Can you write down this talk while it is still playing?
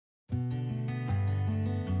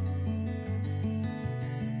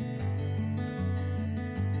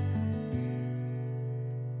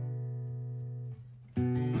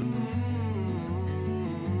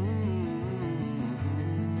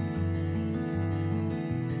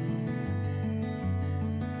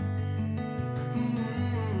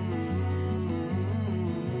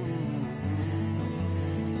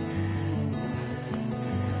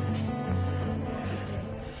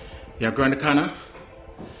You're going to corner?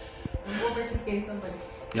 I'm overtaking somebody.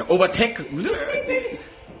 You overtake?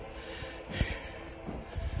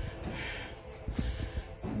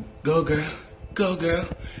 Go girl, go girl.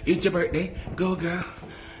 It's your birthday. Go girl.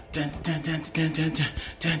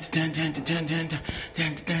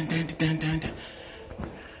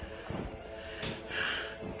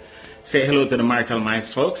 Say hello to the Marital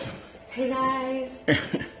Miles, folks. Hey guys,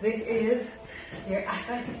 this is your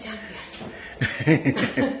athletic champion.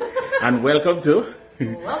 And welcome to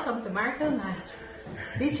Marital Miles,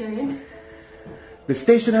 featuring the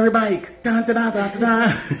stationary bike. Dun, dun, dun, dun,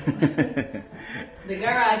 dun. the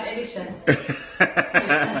garage edition.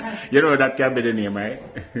 You know that can be the name, right?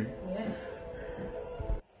 Yeah.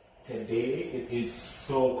 Today it is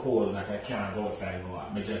so cold that I can't go outside and walk.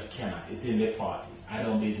 I just cannot. It's in the 40s. I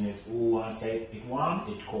don't business who wants to say it warm,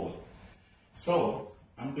 it's cold. So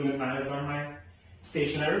I'm doing miles on my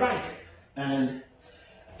stationary bike. And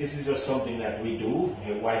this is just something that we do,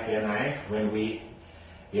 my wife and I, when we,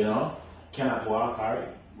 cannot walk or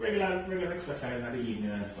regular exercise in the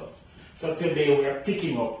evening and stuff. So today we are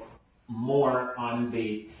picking up more on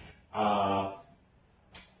the love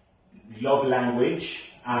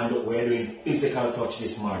language, and we're doing physical touch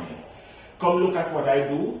this morning. Come look at what I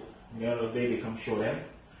do. Little baby, come show them.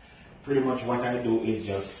 Pretty much what I do is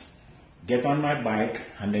just get on my bike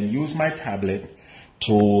and then use my tablet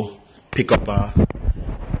to pick up a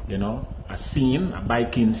scene, a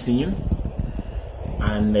biking scene,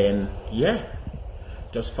 and then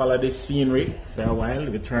just follow this scenery for a while.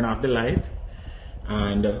 We turn off the light,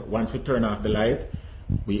 and once we turn off the light,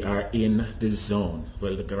 we are in the zone.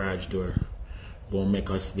 Well, the garage door won't make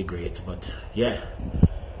us be great, but yeah.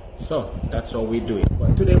 So that's how we do it.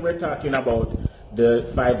 But today we're talking about the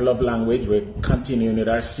 5 love language. We're continuing with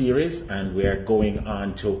our series, and we are going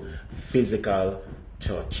on to physical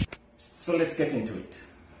touch. So let's get into it.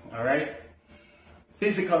 All right.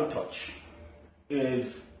 Physical touch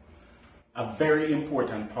is a very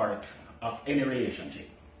important part of any relationship.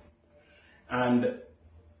 And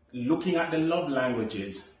looking at the love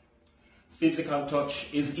languages, physical touch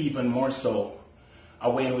is even more so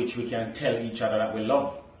a way in which we can tell each other that we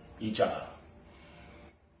love each other.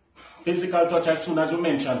 Physical touch, as soon as we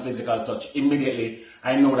mention physical touch, immediately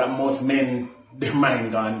I know that most men, their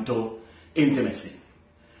mind gone to intimacy.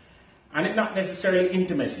 And it's not necessarily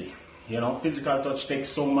intimacy. Physical touch takes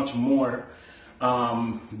so much more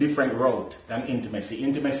different route than intimacy.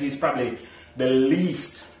 Intimacy is probably the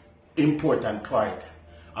least important part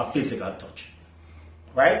of physical touch,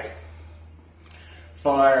 right?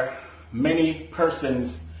 For many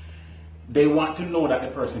persons, they want to know that the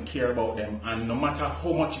person cares about them, and no matter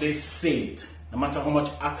how much they say it, no matter how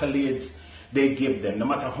much accolades they give them, no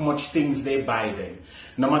matter how much things they buy them,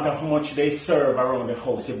 no matter how much they serve around the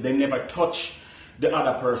house, if they never touch the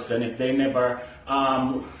other person, if they never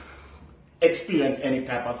experience any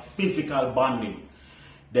type of physical bonding,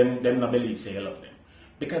 them not believe say you love them,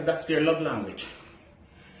 because that's their love language.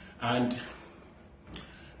 And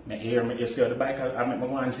you see the bike I make my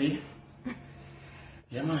one see?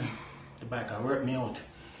 Yeah man, the bike will work me out.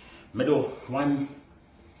 I do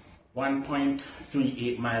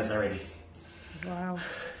 1.38 miles already. Wow.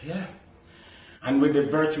 Yeah. And with the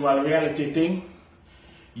virtual reality thing,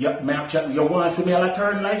 you want to see me all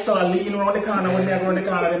turn like so, I lean around the corner when I go around the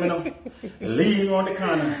corner, lean around the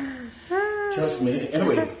corner. Trust me.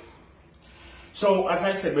 Anyway, so as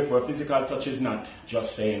I said before, physical touch is not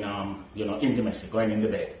just saying, intimacy, going in the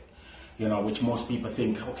bed, which most people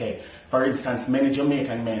think, okay, for instance, many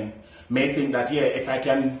Jamaican men may think that, if I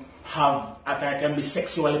can be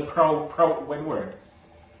sexually proud,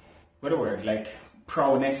 what the word, like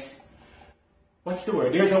proudness, what's the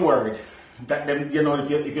word? There's a word that them,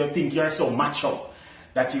 if you think you're so macho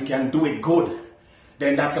that you can do it good,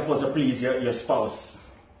 then that's supposed to please your spouse.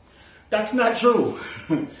 That's not true.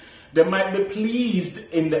 They might be pleased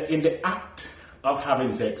in the act of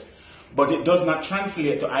having sex, but it does not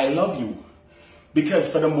translate to I love you. Because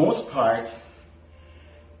for the most part,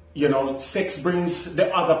 sex brings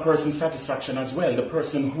the other person satisfaction as well. The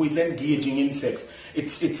person who is engaging in sex,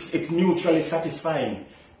 it's mutually satisfying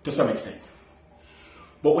to some extent.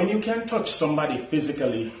 But when you can touch somebody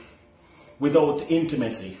physically without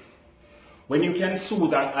intimacy, when you can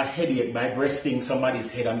soothe a headache by resting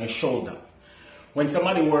somebody's head on your shoulder, when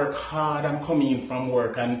somebody work hard and come in from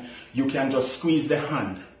work and you can just squeeze their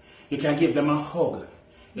hand, you can give them a hug,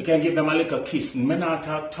 you can give them a little kiss. Me not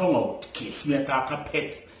talk tongue out kiss, me talk a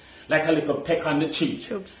pet, like a little peck on the cheek,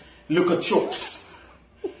 little chops.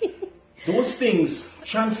 Those things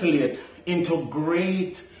translate into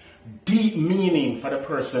great deep meaning for the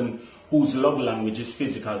person whose love language is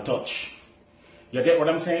physical touch. You get what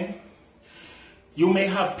I'm saying? You may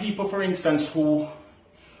have people, for instance, who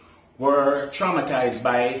were traumatized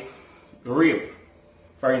by rape,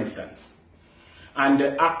 for instance. And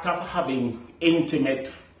the act of having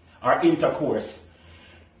intimate or intercourse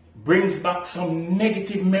brings back some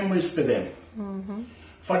negative memories to them. Mm-hmm.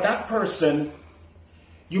 For that person,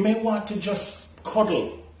 you may want to just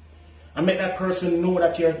cuddle and make that person know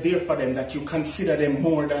that you're there for them, that you consider them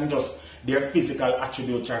more than just their physical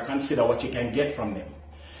attributes, or consider what you can get from them.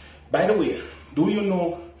 By the way, do you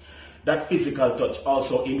know that physical touch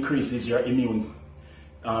also increases your immunity?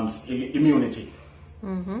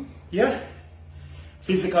 Mm-hmm. Yeah.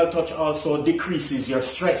 Physical touch also decreases your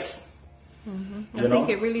stress. Mm-hmm. I think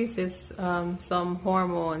it releases some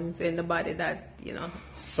hormones in the body that,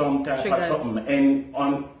 some type of something, and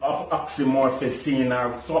on oxymorphine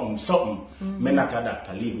or something. Mm-hmm. Me not a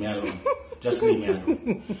doctor, leave me alone. Just leave me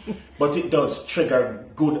alone. But it does trigger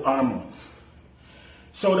good hormones.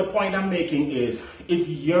 So the point I'm making is, if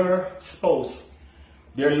your spouse,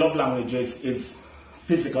 their love language is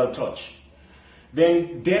physical touch,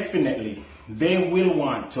 then definitely they will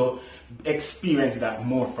want to experience that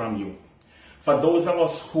more from you. For those of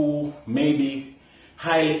us who may be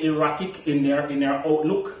highly erratic in their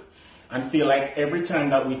outlook and feel like every time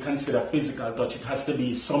that we consider physical touch, it has to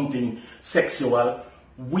be something sexual,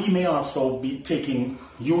 we may also be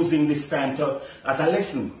using this time as a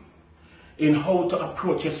lesson in how to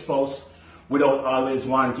approach your spouse without always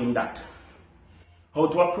wanting that. How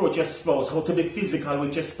to approach your spouse, how to be physical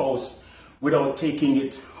with your spouse without taking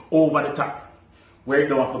it over the top where it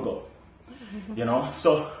don't have to go. Mm-hmm.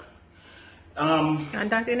 So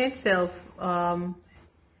and that in itself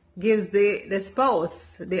gives the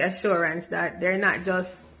spouse the assurance that they're not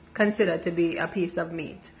just considered to be a piece of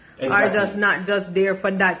meat. Exactly. Or just not just there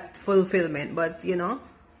for that fulfillment, but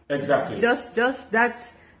exactly, just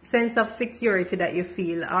that sense of security that you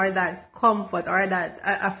feel, or that comfort, or that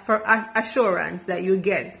assurance that you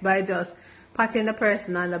get by just patting the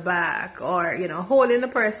person on the back, or holding the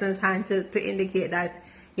person's hand to indicate that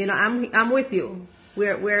I'm with you.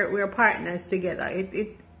 We're partners together.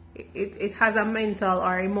 It has a mental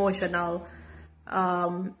or emotional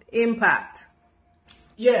impact.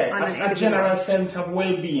 Yeah, a general sense of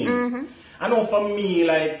well-being. Mm-hmm. I know for me,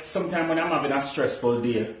 like sometimes when I'm having a stressful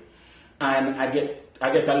day and I get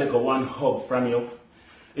a little one hug from you,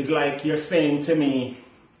 it's like you're saying to me,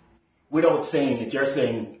 without saying it, you're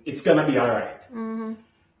saying it's gonna be all right. Mm-hmm.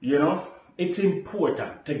 It's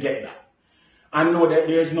important to get that. I know that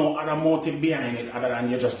there's no other motive behind it other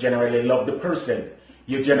than you just generally love the person.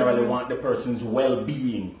 You generally want the person's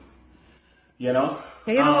well-being.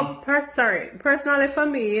 Personally for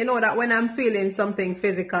me, that when I'm feeling something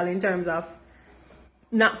physical in terms of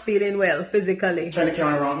not feeling well physically. Turn the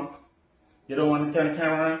camera around. You don't want to turn the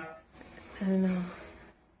camera around? I don't know.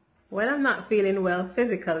 When I'm not feeling well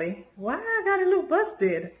physically, why I gotta look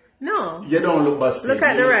busted? No. You don't look busted. Look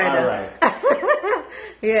at the rider. All right.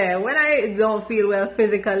 Yeah, when I don't feel well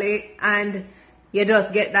physically and you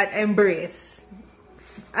just get that embrace.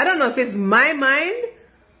 I don't know if it's my mind,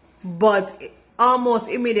 but almost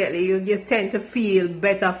immediately you tend to feel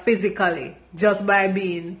better physically just by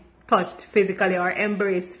being touched physically or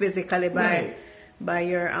embraced physically by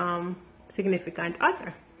your significant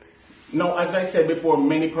other. Now, as I said before,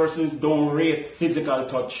 many persons don't rate physical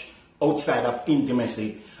touch outside of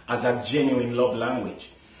intimacy as a genuine love language.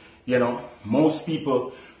 Most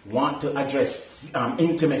people want to address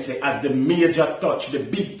intimacy as the major touch, the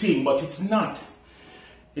big thing, but it's not.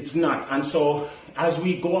 It's not. And so, as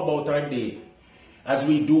we go about our day, as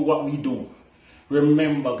we do what we do,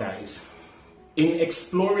 remember, guys, in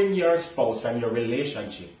exploring your spouse and your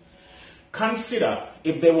relationship, consider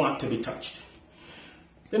if they want to be touched.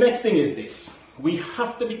 The next thing is this. We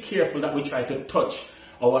have to be careful that we try to touch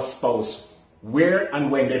our spouse where and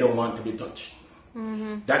when they don't want to be touched.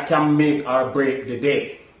 Mm-hmm. That can make or break the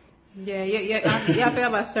day. Yeah, you have to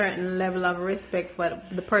have a certain level of respect for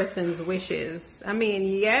the person's wishes. I mean,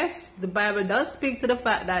 yes, the Bible does speak to the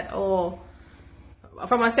fact that, from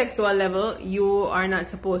a sexual level, you are not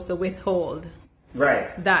supposed to withhold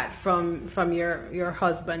that from your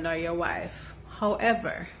husband or your wife.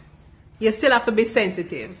 However, you still have to be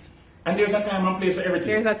sensitive. And there's a time and place for everything.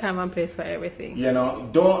 There's a time and place for everything.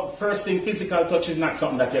 First thing, physical touch is not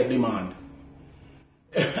something that you demand.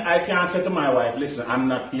 I can't say to my wife, listen, I'm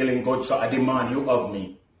not feeling good, so I demand you hug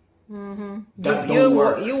me. Mm-hmm. That don't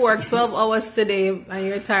work. You work 12 hours today and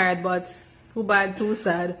you're tired, but too bad, too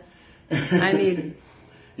sad. I need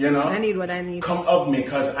I need what I need. Come hug me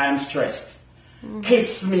because I'm stressed. Mm-hmm.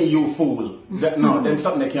 Kiss me, you fool. Then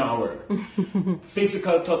something that can't work.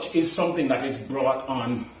 Physical touch is something that is brought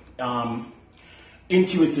on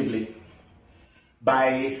intuitively.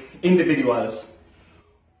 by individuals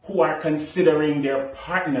who are considering their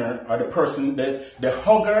partner or the person, the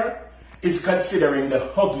hugger is considering the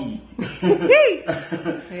huggy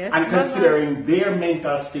Yes, and considering their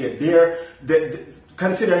mental state,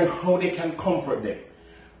 considering how they can comfort them,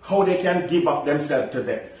 how they can give up themselves to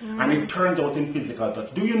them. And it turns out in physical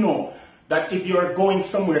touch. Do you know that if you're going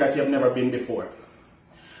somewhere that you've never been before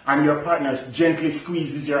and your partner gently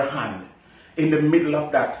squeezes your hand in the middle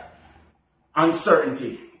of that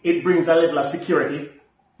uncertainty, it brings a level of security.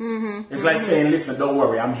 It's like saying, listen, don't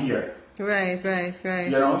worry, I'm here. Right. You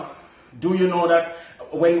know, do you know that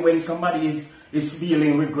when somebody is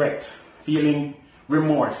feeling regret, feeling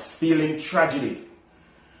remorse, feeling tragedy,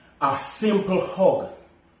 a simple hug,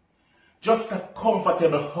 just a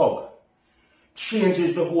comfortable hug,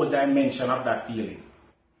 changes the whole dimension of that feeling.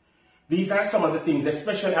 These are some of the things,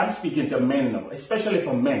 especially, I'm speaking to men now, especially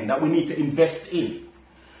for men, that we need to invest in.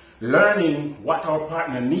 Learning what our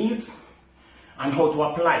partner needs and how to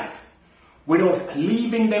apply it without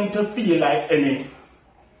leaving them to feel like any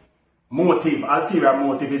ulterior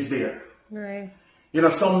motive is there. Right. You know,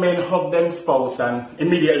 some men hug them spouse and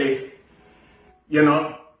immediately, you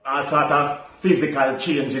know, a sort of physical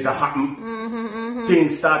changes happen.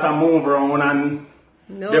 Things start to move around and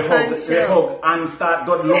they hug and start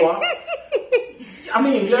got lower. I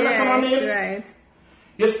mean, you understand what I mean? Right.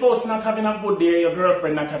 Your spouse not having a good day, your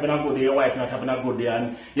girlfriend not having a good day, your wife not having a good day,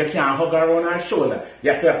 and you can't hug her on her shoulder.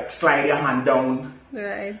 You have to slide your hand down.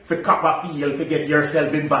 Right. For cop a feel, to get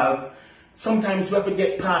yourself involved. Sometimes we have to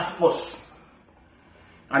get past us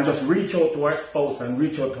and just reach out to our spouse and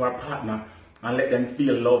reach out to our partner and let them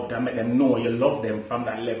feel loved and let them know you love them from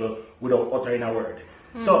that level without uttering a word.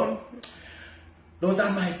 So, those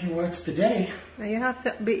are my few words today. And you have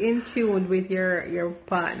to be in tune with your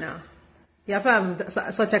partner. You have to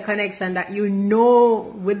have such a connection that you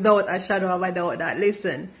know without a shadow of a doubt that,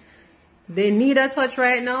 listen, they need a touch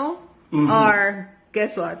right now, or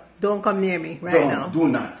guess what? Don't come near me now. Do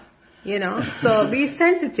not. You know, so be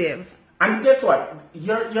sensitive. And guess what?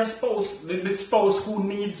 Your spouse, the spouse who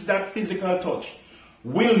needs that physical touch,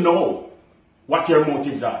 will know what your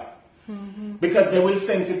motives are. Because they will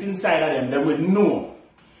sense it inside of them. They will know.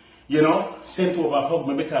 You know, SENDTOHOPE hug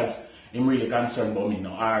me because I'm really concerned about me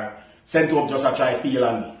now. Or SENDTOHOPE just a try feel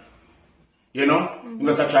on me. You know?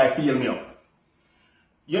 Just a try feel me up.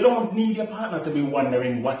 You don't need your partner to be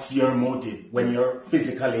wondering what's your motive when you're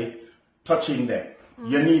physically touching them.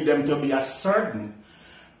 You need them to be as certain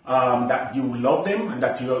that you love them and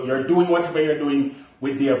that you're doing whatever you're doing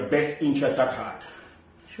with their best interests at heart.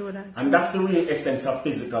 Sure that. And that's the real essence of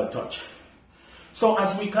physical touch. So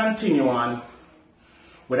as we continue on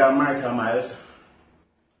with our marital miles,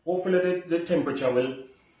 hopefully the temperature will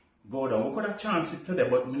go down. We could have chanced it today,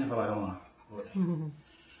 but we never want to go there.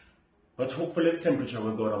 But hopefully the temperature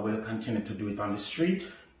will go down. We'll continue to do it on the street.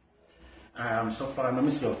 So far, let me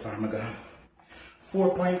see how far I'm going.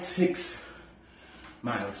 4.6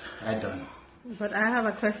 miles I done. But I have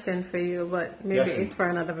a question for you, but maybe it's for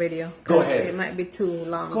another video. Go ahead. It might be too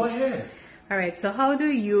long. Go ahead. All right. So how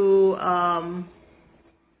do you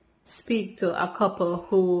speak to a couple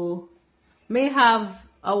who may have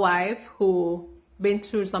a wife who been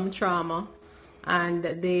through some trauma and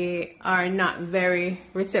they are not very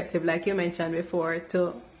receptive, like you mentioned before,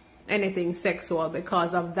 to anything sexual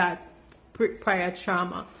because of that prior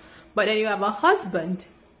trauma? But then you have a husband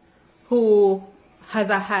who has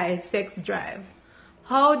a high sex drive.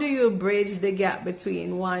 How do you bridge the gap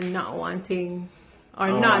between one not wanting or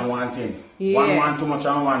not wanting? Yeah. One want too much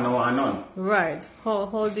and one no want none. Right.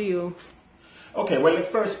 How do you? Okay, well, the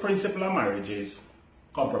first principle of marriage is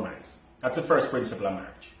compromise. That's the first principle of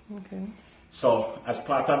marriage. Okay. So, as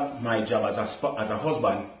part of my job as a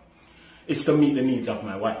husband, is to meet the needs of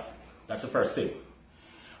my wife. That's the first thing.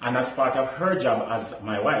 And as part of her job as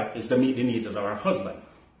my wife is to meet the needs of her husband.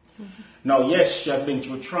 Now, yes, she has been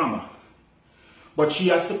through trauma, but she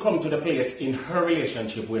has to come to the place in her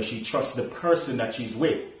relationship where she trusts the person that she's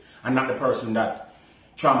with and not the person that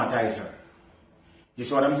traumatized her. You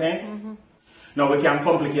see what I'm saying? Now, we can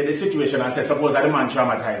complicate the situation and say, suppose that the man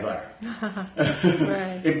traumatized her.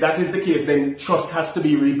 Right. If that is the case, then trust has to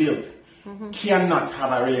be rebuilt. Cannot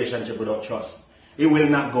have a relationship without trust. It will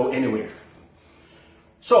not go anywhere.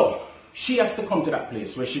 So, she has to come to that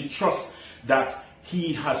place where she trusts that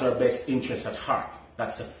he has her best interest at heart.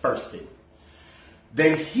 That's the first thing.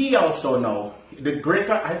 Then he also knows the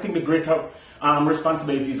greater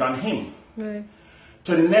responsibility is on him. Right.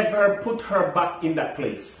 To never put her back in that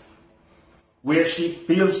place where she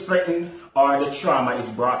feels threatened or the trauma is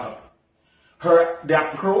brought up.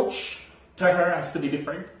 The approach to her has to be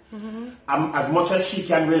different. As much as she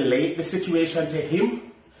can relate the situation to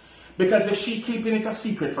him, because if she keeping it a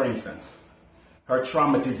secret, for instance, her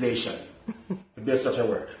traumatization, if there's such a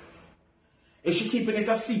word, if she keeping it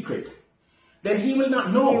a secret, then he will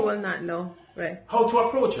not know. He will not know, right? How to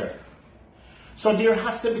approach her. So there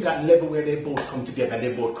has to be that level where they both come together,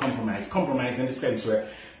 they both compromise. Compromise in the sense where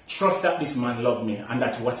trust that this man loves me and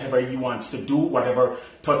that whatever he wants to do, whatever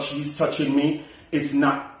he's touching me, it's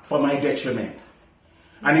not for my detriment.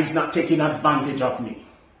 And he's not taking advantage of me.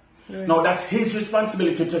 Right. Now that's his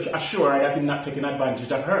responsibility to assure her that he's not taking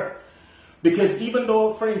advantage of her. Because even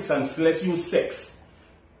though, for instance, let's use sex,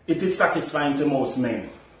 it is satisfying to most men.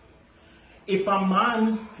 If a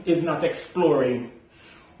man is not exploring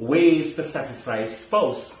ways to satisfy his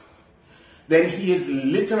spouse, then he is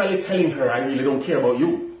literally telling her, I really don't care about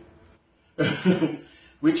you.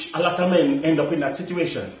 Which a lot of men end up in that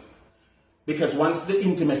situation. Because once the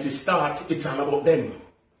intimacy starts, it's all about them.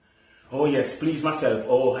 Oh yes, please myself.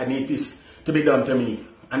 Oh, I need this to be done to me.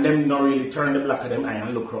 And then not really turn the black of them eye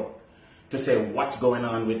and look up to say, what's going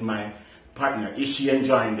on with my partner? Is she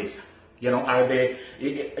enjoying this? You know, are they,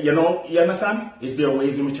 you know, you understand? Is there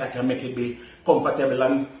ways in which I can make it be comfortable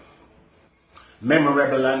and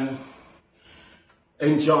memorable and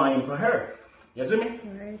enjoying for her? You see me?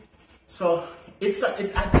 Right. So, I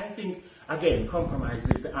think, again, compromise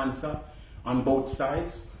is the answer on both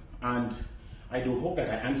sides. And I do hope that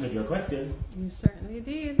I answered your question. You certainly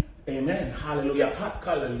did. Amen. Hallelujah.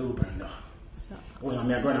 Hallelujah. Well, I'm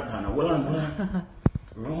going to corner. Well, I'm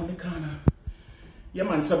round the corner. Yeah,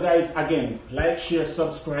 man. So, guys, again, like, share,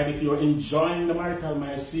 subscribe. If you're enjoying the Marital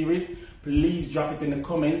Miles series, please drop it in the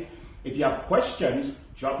comments. If you have questions,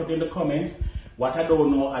 drop it in the comments. What I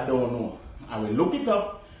don't know, I don't know. I will look it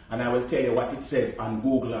up and I will tell you what it says on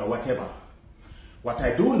Google or whatever. What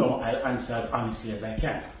I do know, I'll answer as honestly as I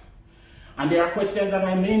can. And there are questions that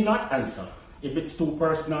I may not answer if it's too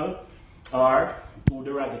personal or too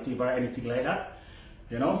derogative or anything like that,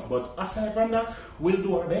 you know. But aside from that, we'll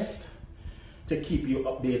do our best to keep you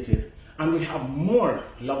updated. And we have more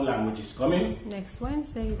love languages coming. Next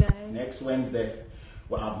Wednesday, guys. Next Wednesday,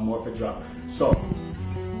 we'll have more for drop. So,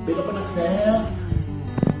 big up on yourself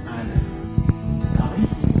and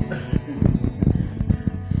nice.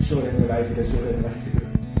 Show them the bicycle, show them the bicycle.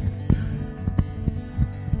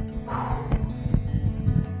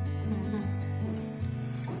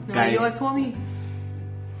 No, Guys, you always told me.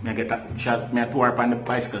 I get that shot, me to work on the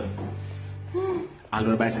bicycle. I'll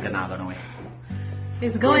do the bicycle now, go away.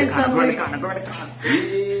 It's going somewhere. Go to the corner.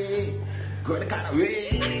 Go to the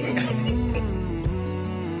corner.